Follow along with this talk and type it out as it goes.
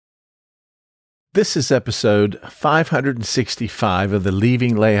This is episode 565 of the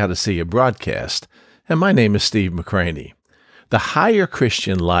Leaving Laodicea broadcast, and my name is Steve McCraney. The higher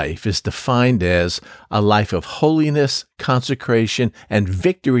Christian life is defined as a life of holiness, consecration, and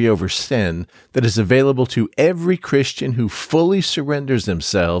victory over sin that is available to every Christian who fully surrenders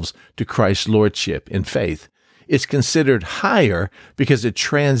themselves to Christ's lordship in faith. It's considered higher because it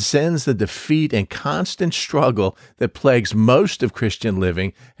transcends the defeat and constant struggle that plagues most of Christian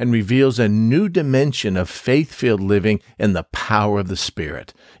living and reveals a new dimension of faith-filled living in the power of the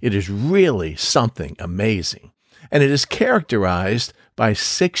Spirit. It is really something amazing. And it is characterized by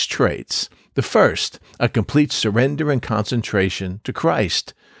 6 traits. The first, a complete surrender and concentration to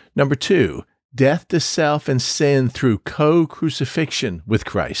Christ. Number 2, death to self and sin through co-crucifixion with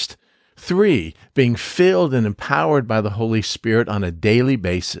Christ. 3, being filled and empowered by the Holy Spirit on a daily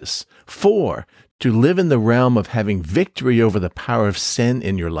basis. 4, to live in the realm of having victory over the power of sin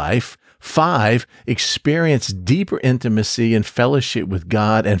in your life. 5, experience deeper intimacy and fellowship with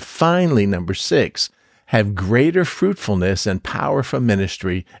God. And finally, number 6, have greater fruitfulness and power for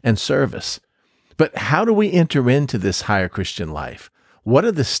ministry and service. But how do we enter into this higher Christian life? What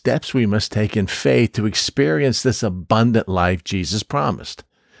are the steps we must take in faith to experience this abundant life Jesus promised?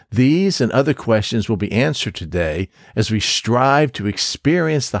 These and other questions will be answered today as we strive to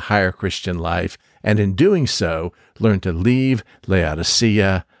experience the higher Christian life and in doing so, learn to leave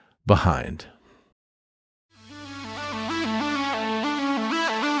Laodicea behind.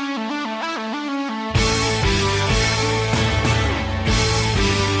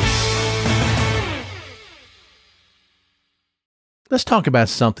 Let's talk about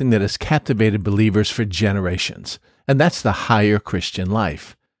something that has captivated believers for generations, and that's the higher Christian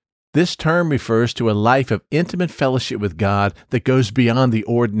life. This term refers to a life of intimate fellowship with God that goes beyond the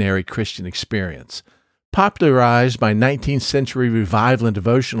ordinary Christian experience. Popularized by 19th century revival and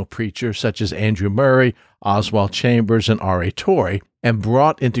devotional preachers such as Andrew Murray, Oswald Chambers, and Torrey, and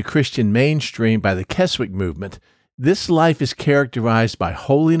brought into Christian mainstream by the Keswick movement, this life is characterized by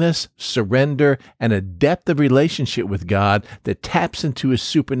holiness, surrender, and a depth of relationship with God that taps into His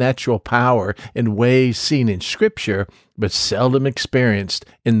supernatural power in ways seen in Scripture, but seldom experienced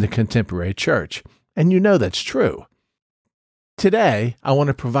in the contemporary church. And you know that's true. Today, I want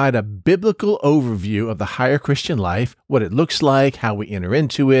to provide a biblical overview of the higher Christian life, what it looks like, how we enter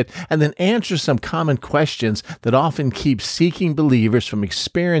into it, and then answer some common questions that often keep seeking believers from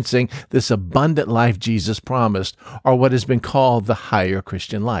experiencing this abundant life Jesus promised, or what has been called the higher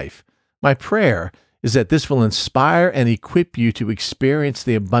Christian life. My prayer is that this will inspire and equip you to experience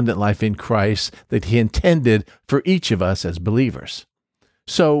the abundant life in Christ that He intended for each of us as believers.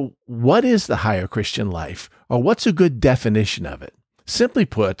 So, what is the higher Christian life, or what's a good definition of it? Simply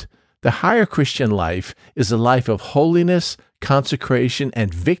put, the higher Christian life is a life of holiness, consecration,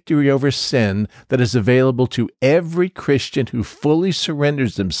 and victory over sin that is available to every Christian who fully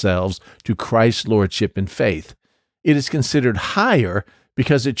surrenders themselves to Christ's lordship in faith. It is considered higher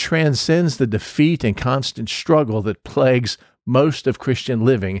because it transcends the defeat and constant struggle that plagues most of Christian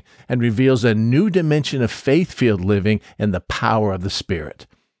living and reveals a new dimension of faith-filled living and the power of the Spirit.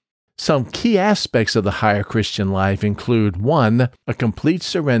 Some key aspects of the higher Christian life include 1, a complete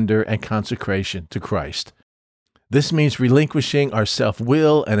surrender and consecration to Christ. This means relinquishing our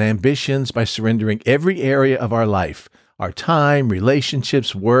self-will and ambitions by surrendering every area of our life, our time,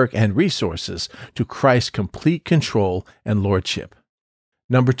 relationships, work, and resources to Christ's complete control and lordship.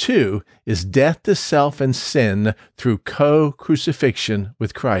 Number 2 is death to self and sin through co-crucifixion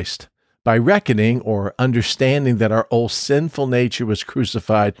with Christ. By reckoning or understanding that our old sinful nature was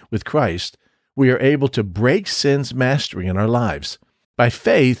crucified with Christ, we are able to break sin's mastery in our lives. By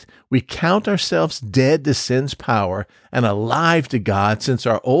faith, we count ourselves dead to sin's power and alive to God, since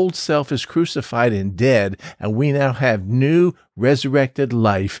our old self is crucified and dead, and we now have new resurrected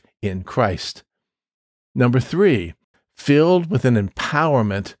life in Christ. Number 3, filled with an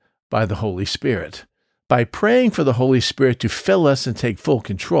empowerment by the Holy Spirit. By praying for the Holy Spirit to fill us and take full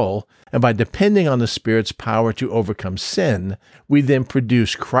control, and by depending on the Spirit's power to overcome sin, we then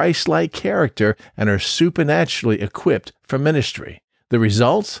produce Christlike character and are supernaturally equipped for ministry. The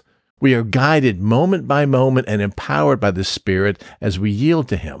results? We are guided moment by moment and empowered by the Spirit as we yield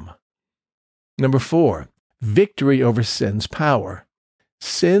to Him. Number 4, victory over sin's power.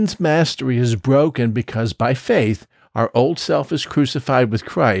 Sin's mastery is broken because by faith, our old self is crucified with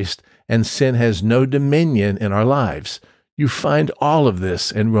Christ, and sin has no dominion in our lives. You find all of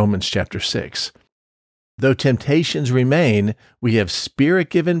this in Romans chapter 6. Though temptations remain, we have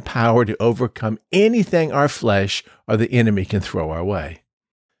Spirit-given power to overcome anything our flesh or the enemy can throw our way.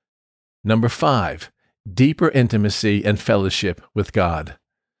 Number 5, deeper intimacy and fellowship with God.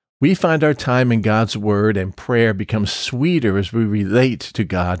 We find our time in God's Word and prayer becomes sweeter as we relate to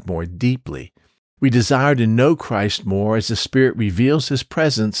God more deeply. We desire to know Christ more as the Spirit reveals His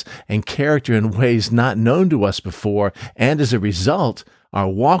presence and character in ways not known to us before, and as a result, our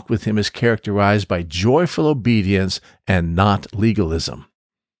walk with Him is characterized by joyful obedience and not legalism.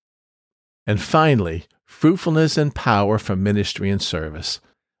 And finally, fruitfulness and power from ministry and service.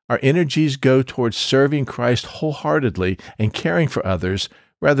 Our energies go towards serving Christ wholeheartedly and caring for others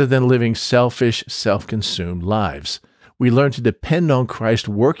rather than living selfish, self-consumed lives. We learn to depend on Christ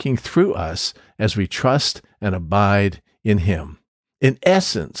working through us as we trust and abide in Him. In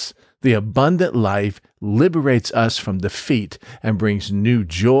essence, the abundant life liberates us from defeat and brings new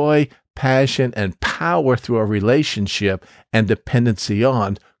joy, passion, and power through our relationship and dependency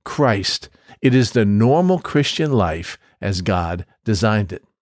on Christ. It is the normal Christian life as God designed it.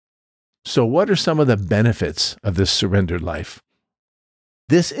 So what are some of the benefits of this surrendered life?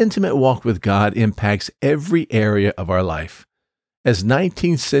 This intimate walk with God impacts every area of our life. As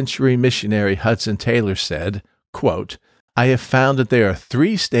 19th century missionary Hudson Taylor said, quote, "I have found that there are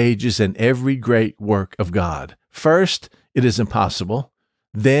 3 stages in every great work of God. First, it is impossible.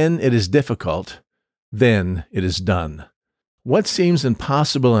 Then it is difficult. Then it is done." What seems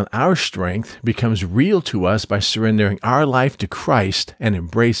impossible in our strength becomes real to us by surrendering our life to Christ and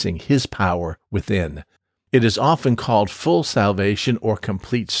embracing His power within. It is often called full salvation or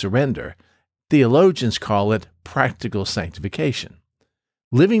complete surrender. Theologians call it practical sanctification.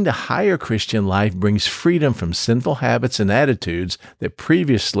 Living the higher Christian life brings freedom from sinful habits and attitudes that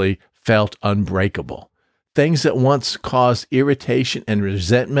previously felt unbreakable. Things that once caused irritation and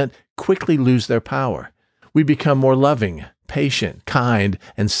resentment quickly lose their power. We become more loving, patient, kind,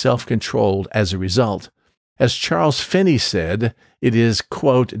 and self-controlled as a result. As Charles Finney said, it is,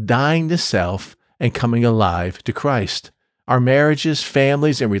 quote, dying to self and coming alive to Christ. Our marriages,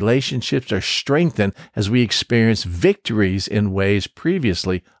 families, and relationships are strengthened as we experience victories in ways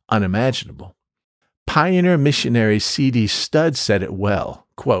previously unimaginable. Pioneer missionary C.D. Studd said it well,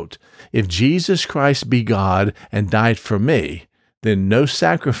 quote, "If Jesus Christ be God and died for me, then no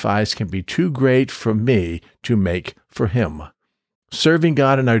sacrifice can be too great for me to make for Him." Serving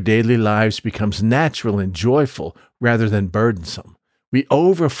God in our daily lives becomes natural and joyful rather than burdensome. We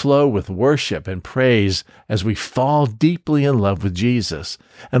overflow with worship and praise as we fall deeply in love with Jesus,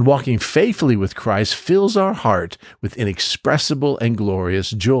 and walking faithfully with Christ fills our heart with inexpressible and glorious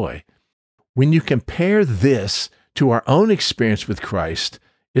joy. When you compare this to our own experience with Christ,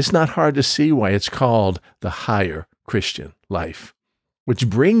 it's not hard to see why it's called the higher Christian life. Which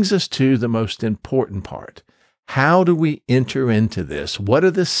brings us to the most important part. How do we enter into this? What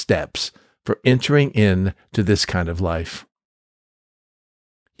are the steps for entering into this kind of life?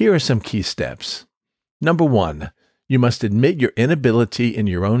 Here are some key steps. Number 1, you must admit your inability in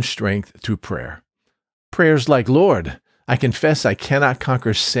your own strength through prayer. Prayers like, "Lord, I confess I cannot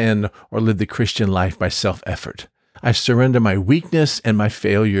conquer sin or live the Christian life by self-effort. I surrender my weakness and my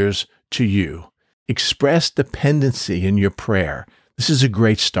failures to you." Express dependency in your prayer. This is a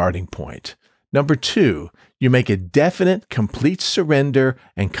great starting point. Number 2, you make a definite, complete surrender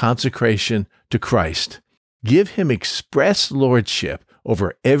and consecration to Christ. Give Him express lordship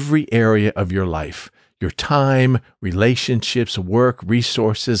over every area of your life, your time, relationships, work,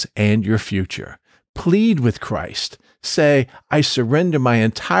 resources, and your future. Plead with Christ. Say, "I surrender my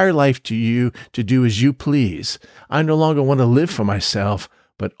entire life to you to do as you please. I no longer want to live for myself,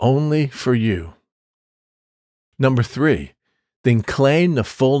 but only for you." Number 3, then claim the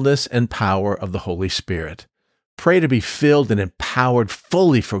fullness and power of the Holy Spirit. Pray to be filled and empowered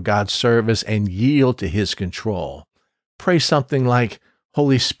fully for God's service and yield to His control. Pray something like,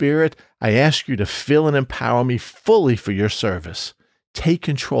 "Holy Spirit, I ask you to fill and empower me fully for your service. Take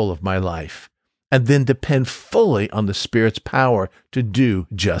control of my life." And then depend fully on the Spirit's power to do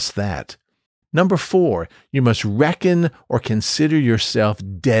just that. Number 4, you must reckon or consider yourself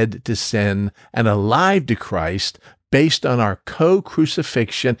dead to sin and alive to Christ based on our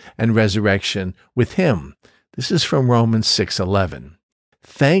co-crucifixion and resurrection with Him. This is from Romans 6:11.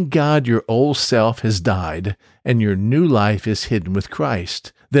 Thank God your old self has died and your new life is hidden with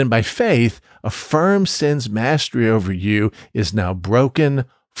Christ. Then by faith, affirm sin's mastery over you is now broken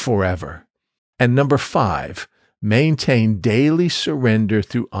forever. And number 5, maintain daily surrender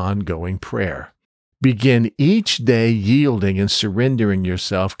through ongoing prayer. Begin each day yielding and surrendering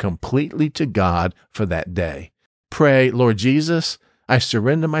yourself completely to God for that day. Pray, "Lord Jesus, I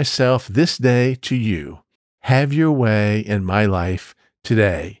surrender myself this day to you. Have your way in my life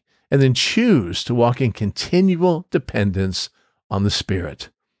today." And then choose to walk in continual dependence on the Spirit.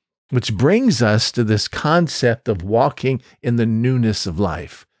 Which brings us to this concept of walking in the newness of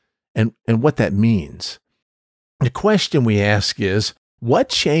life. and what that means. The question we ask is, what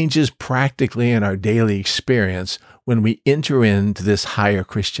changes practically in our daily experience when we enter into this higher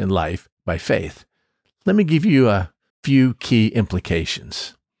Christian life by faith? Let me give you a few key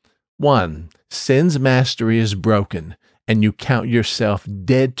implications. 1, sin's mastery is broken, and you count yourself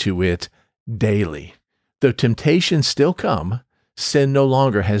dead to it daily. Though temptations still come, sin no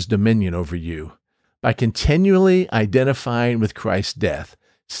longer has dominion over you. By continually identifying with Christ's death,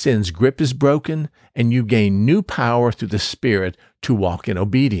 sin's grip is broken, and you gain new power through the Spirit to walk in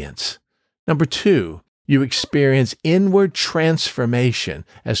obedience. 2, you experience inward transformation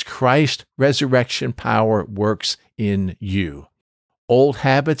as Christ's resurrection power works in you. Old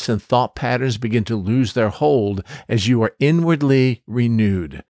habits and thought patterns begin to lose their hold as you are inwardly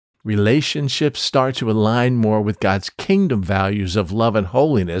renewed. Relationships start to align more with God's kingdom values of love and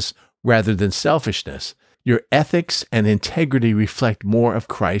holiness rather than selfishness. Your ethics and integrity reflect more of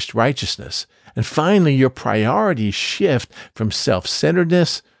Christ's righteousness. And finally, your priorities shift from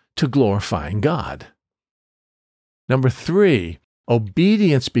self-centeredness to glorifying God. 3,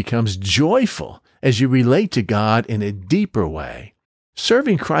 obedience becomes joyful as you relate to God in a deeper way.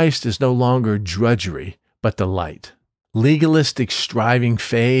 Serving Christ is no longer drudgery, but delight. Legalistic striving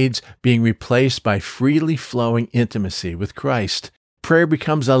fades, being replaced by freely flowing intimacy with Christ. Prayer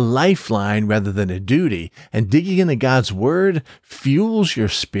becomes a lifeline rather than a duty, and digging into God's Word fuels your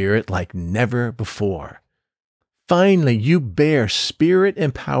spirit like never before. Finally, you bear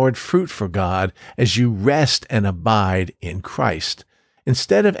Spirit-empowered fruit for God as you rest and abide in Christ.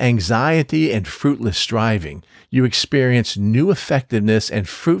 Instead of anxiety and fruitless striving, you experience new effectiveness and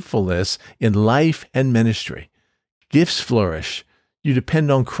fruitfulness in life and ministry. Gifts flourish. You depend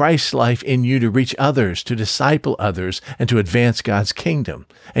on Christ's life in you to reach others, to disciple others, and to advance God's kingdom.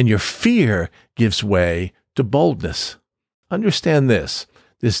 And your fear gives way to boldness. Understand this.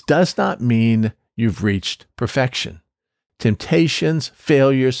 This does not mean you've reached perfection. Temptations,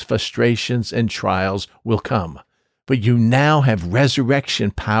 failures, frustrations, and trials will come. But you now have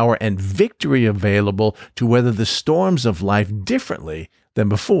resurrection power and victory available to weather the storms of life differently than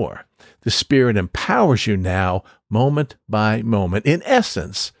before. The Spirit empowers you now, moment by moment. In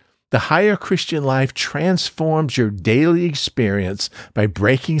essence, the higher Christian life transforms your daily experience by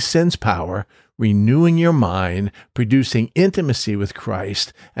breaking sin's power, renewing your mind, producing intimacy with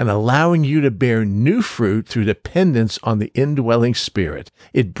Christ, and allowing you to bear new fruit through dependence on the indwelling Spirit.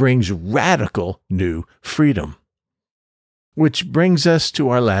 It brings radical new freedom. Which brings us to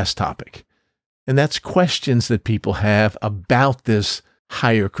our last topic, and that's questions that people have about this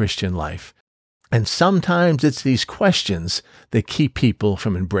higher Christian life. And sometimes it's these questions that keep people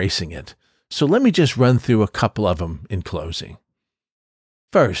from embracing it. So let me just run through a couple of them in closing.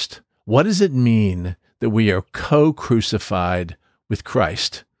 First, what does it mean that we are co-crucified with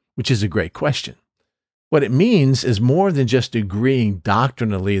Christ? Which is a great question. What it means is more than just agreeing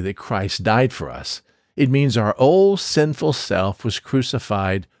doctrinally that Christ died for us. It means our old sinful self was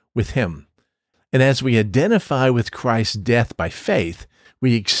crucified with him. And as we identify with Christ's death by faith,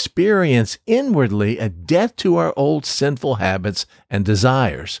 we experience inwardly a death to our old sinful habits and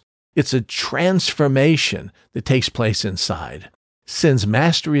desires. It's a transformation that takes place inside. Sin's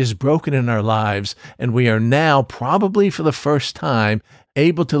mastery is broken in our lives, and we are now, probably for the first time,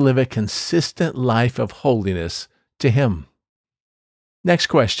 able to live a consistent life of holiness to him. Next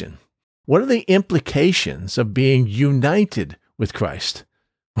question. What are the implications of being united with Christ?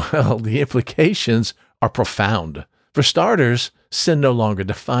 Well, the implications are profound. For starters, sin no longer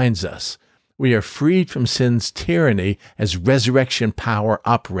defines us. We are freed from sin's tyranny as resurrection power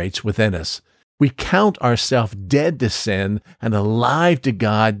operates within us. We count ourselves dead to sin and alive to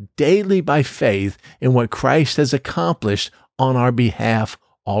God daily by faith in what Christ has accomplished on our behalf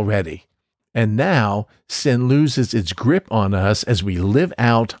already. And now, sin loses its grip on us as we live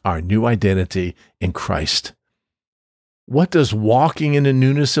out our new identity in Christ. What does walking in the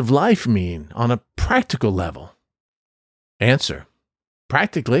newness of life mean on a practical level? Answer.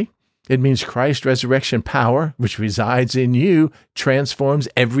 Practically, it means Christ's resurrection power, which resides in you, transforms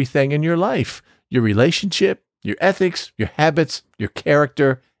everything in your life. Your relationship, your ethics, your habits, your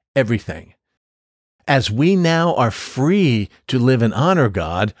character, everything. As we now are free to live and honor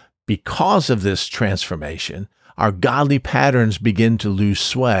God, because of this transformation, our godly patterns begin to lose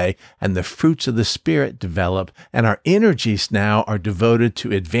sway and the fruits of the Spirit develop, and our energies now are devoted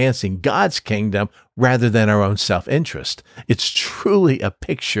to advancing God's kingdom rather than our own self-interest. It's truly a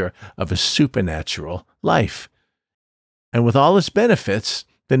picture of a supernatural life. And with all its benefits,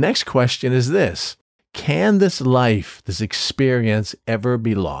 the next question is this: can this life, this experience, ever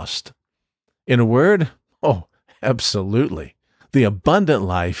be lost? In a word, oh, absolutely. The abundant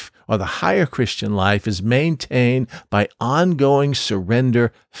life, or the higher Christian life, is maintained by ongoing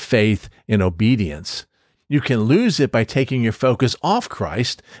surrender, faith, and obedience. You can lose it by taking your focus off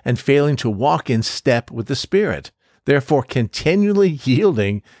Christ and failing to walk in step with the Spirit. Therefore, continually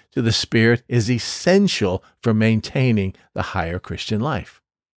yielding to the Spirit is essential for maintaining the higher Christian life.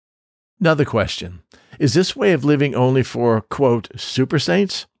 Another question: is this way of living only for, quote, super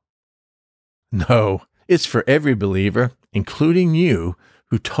saints? No, it's for every believer, including you,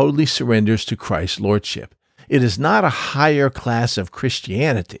 who totally surrenders to Christ's lordship. It is not a higher class of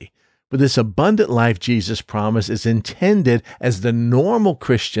Christianity, but this abundant life Jesus promised is intended as the normal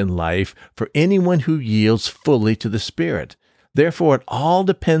Christian life for anyone who yields fully to the Spirit. Therefore, it all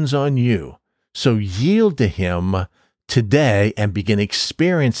depends on you. So yield to Him today and begin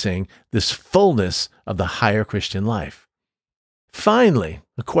experiencing this fullness of the higher Christian life. Finally,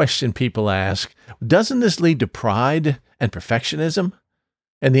 a question people ask: doesn't this lead to pride and perfectionism?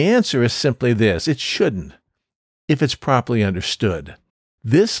 And the answer is simply this: it shouldn't, if it's properly understood.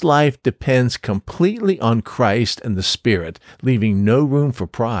 This life depends completely on Christ and the Spirit, leaving no room for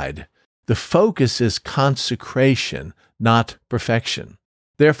pride. The focus is consecration, not perfection.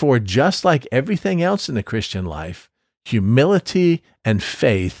 Therefore, just like everything else in the Christian life, humility and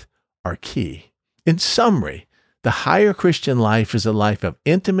faith are key. In summary, the higher Christian life is a life of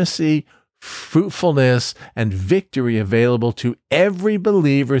intimacy, fruitfulness, and victory available to every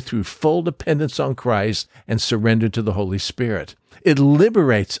believer through full dependence on Christ and surrender to the Holy Spirit. It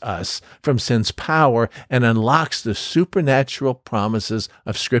liberates us from sin's power and unlocks the supernatural promises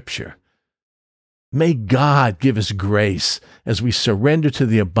of Scripture. May God give us grace as we surrender to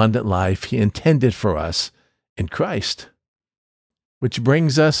the abundant life He intended for us in Christ. Which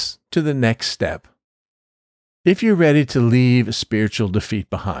brings us to the next step. If you're ready to leave spiritual defeat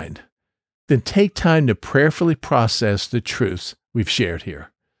behind, then take time to prayerfully process the truths we've shared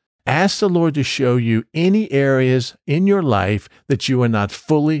here. Ask the Lord to show you any areas in your life that you are not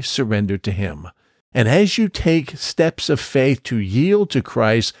fully surrendered to Him. And as you take steps of faith to yield to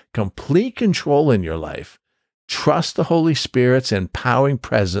Christ's complete control in your life, trust the Holy Spirit's empowering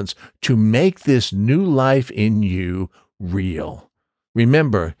presence to make this new life in you real.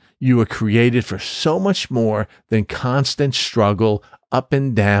 Remember, you were created for so much more than constant struggle, up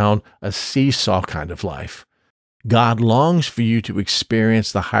and down, a seesaw kind of life. God longs for you to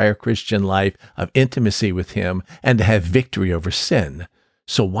experience the higher Christian life of intimacy with Him and to have victory over sin.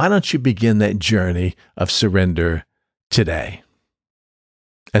 So why don't you begin that journey of surrender today?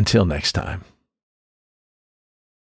 Until next time.